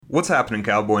What's happening,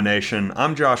 Cowboy Nation?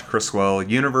 I'm Josh Criswell,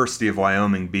 University of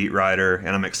Wyoming beat writer,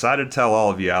 and I'm excited to tell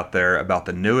all of you out there about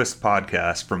the newest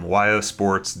podcast from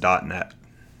wyosports.net.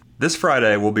 This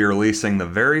Friday, we'll be releasing the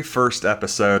very first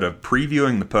episode of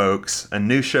Previewing the Pokes, a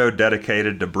new show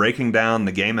dedicated to breaking down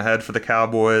the game ahead for the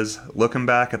Cowboys, looking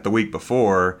back at the week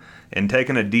before, and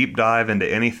taking a deep dive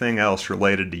into anything else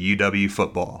related to UW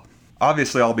football.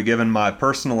 Obviously, I'll be giving my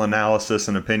personal analysis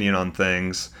and opinion on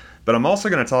things, but I'm also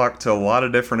going to talk to a lot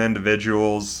of different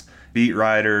individuals, beat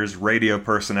writers, radio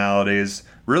personalities,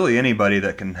 really anybody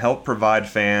that can help provide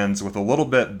fans with a little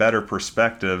bit better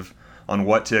perspective on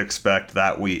what to expect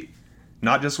that week.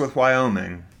 Not just with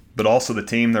Wyoming, but also the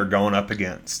team they're going up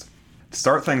against. To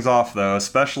start things off though,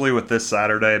 especially with this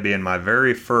Saturday being my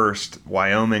very first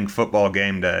Wyoming football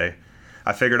game day,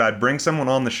 I figured I'd bring someone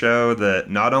on the show that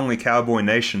not only Cowboy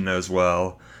Nation knows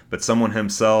well, but someone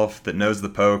himself that knows the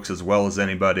Pokes as well as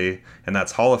anybody, and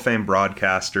that's Hall of Fame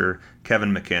broadcaster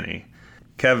Kevin McKinney.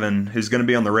 Kevin, who's going to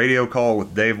be on the radio call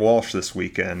with Dave Walsh this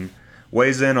weekend,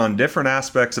 weighs in on different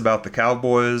aspects about the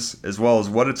Cowboys, as well as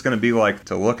what it's going to be like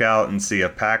to look out and see a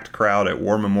packed crowd at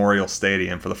War Memorial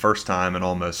Stadium for the first time in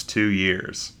almost 2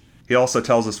 years. He also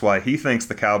tells us why he thinks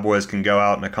the Cowboys can go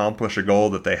out and accomplish a goal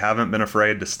that they haven't been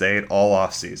afraid to state all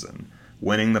offseason,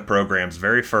 winning the program's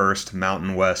very first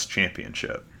Mountain West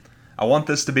championship. I want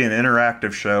this to be an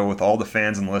interactive show with all the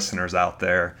fans and listeners out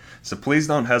there, so please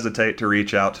don't hesitate to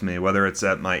reach out to me, whether it's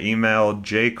at my email,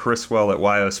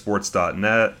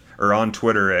 jcriswell@wyosports.net, or on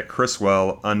Twitter at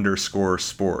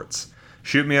Criswell_sports.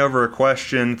 Shoot me over a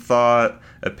question, thought,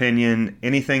 opinion,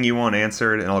 anything you want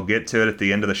answered, and I'll get to it at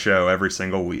the end of the show every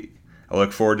single week. I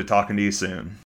look forward to talking to you soon.